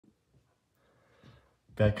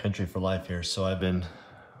Backcountry for life here. So I've been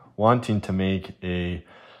wanting to make a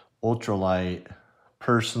ultralight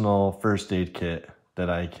personal first aid kit that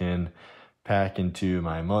I can pack into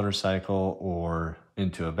my motorcycle or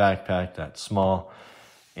into a backpack that's small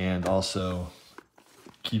and also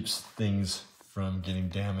keeps things from getting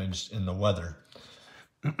damaged in the weather.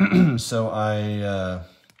 So I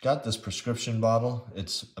got this prescription bottle.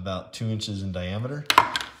 It's about 2 inches in diameter.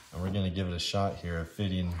 And we're going to give it a shot here of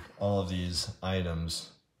fitting all of these items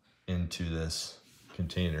into this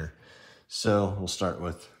container. So we'll start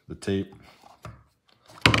with the tape.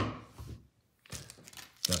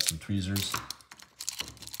 Got some tweezers,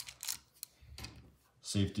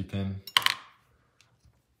 safety pin,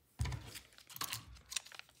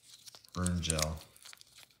 burn gel,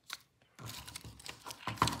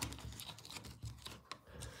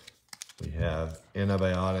 we have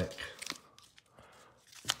antibiotic,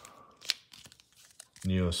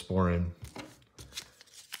 Neosporin,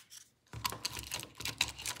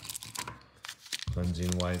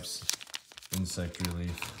 cleansing wipes, insect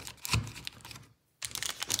relief,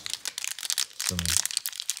 some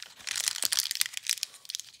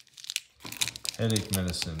headache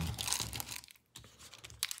medicine,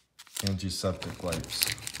 antiseptic wipes,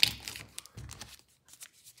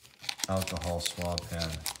 alcohol swab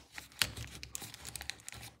pad,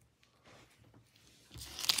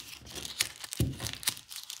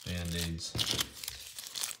 band-aids,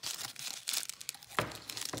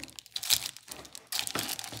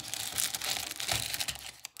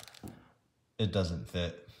 it doesn't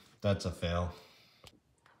fit. That's a fail.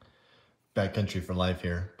 Backcountry for life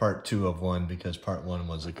here, part 2 of 1, because part 1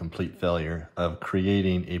 was a complete failure of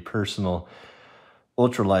creating a personal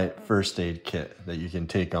ultralight first aid kit that you can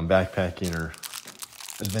take on backpacking or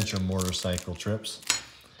adventure motorcycle trips.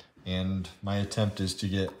 And my attempt is to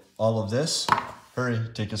get all of this. Hurry,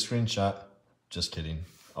 take a screenshot. Just kidding.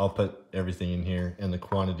 I'll put everything in here and the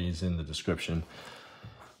quantities in the description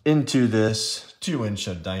into this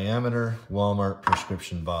 2-inch diameter Walmart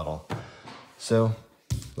prescription bottle. So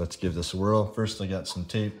let's give this a whirl. First, I got some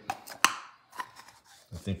tape.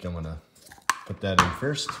 I think I'm gonna put that in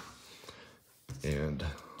first. And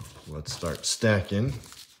let's start stacking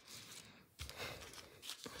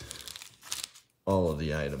all of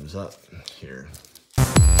the items up here.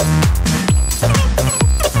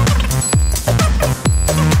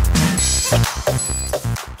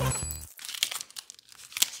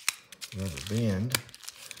 Rubber band.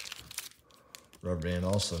 Rubber band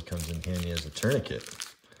also comes in handy as a tourniquet.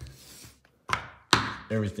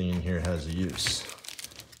 Everything in here has a use.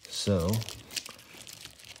 So,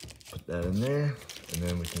 put that in there, and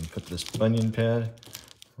then we can put this bunion pad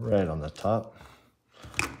right on the top.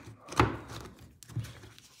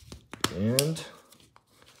 And,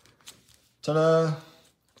 ta-da!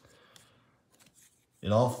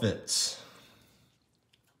 It all fits.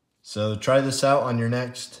 So try this out on your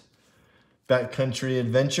next backcountry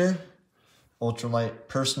adventure. Ultralight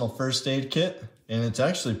personal first aid kit, and it's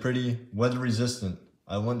actually pretty weather resistant.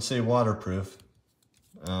 I wouldn't say waterproof,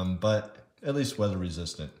 but at least weather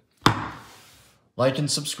resistant. Like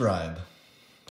and subscribe.